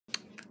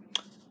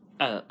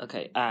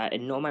Okay.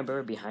 Ignore my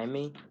brother behind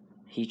me.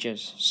 He's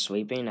just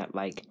sleeping at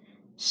like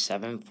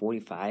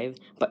 7:45.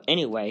 But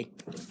anyway,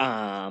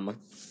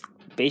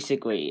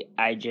 basically,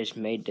 I just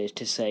made this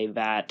to say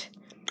that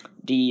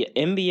the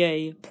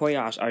NBA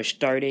playoffs are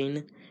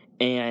starting,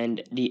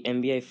 and the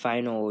NBA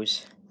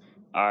finals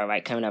are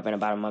like coming up in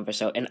about a month or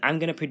so, and I'm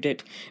gonna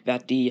predict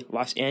that the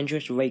Los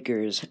Angeles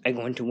Lakers are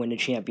going to win the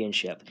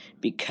championship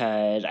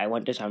because I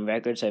want this on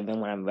record. So then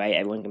when I'm right,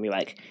 everyone's gonna be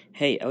like,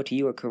 "Hey, LT,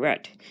 you were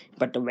correct."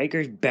 But the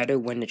Lakers better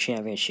win the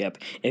championship.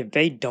 If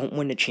they don't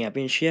win the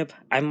championship,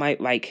 I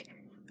might like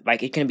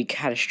it's gonna be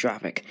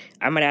catastrophic.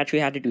 I might actually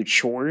have to do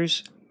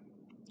chores,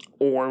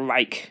 or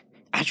like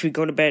actually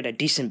go to bed at a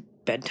decent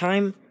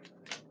bedtime,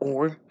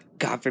 or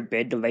God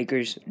forbid the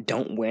Lakers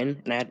don't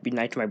win and I have to be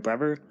nice to my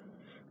brother.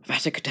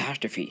 That's a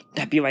catastrophe.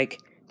 That'd be like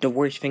the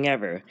worst thing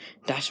ever.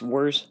 That's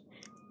worse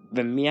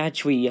than me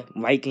actually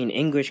liking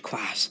English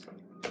class.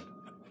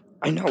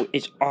 I know,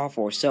 it's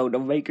awful. So the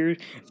Lakers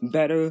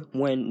better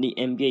win the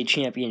NBA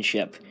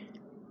championship.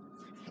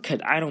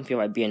 Because I don't feel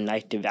like being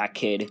nice to that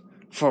kid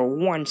for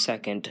 1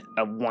 second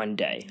of one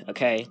day,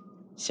 okay?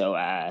 So,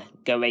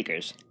 go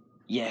Lakers.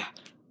 Yeah.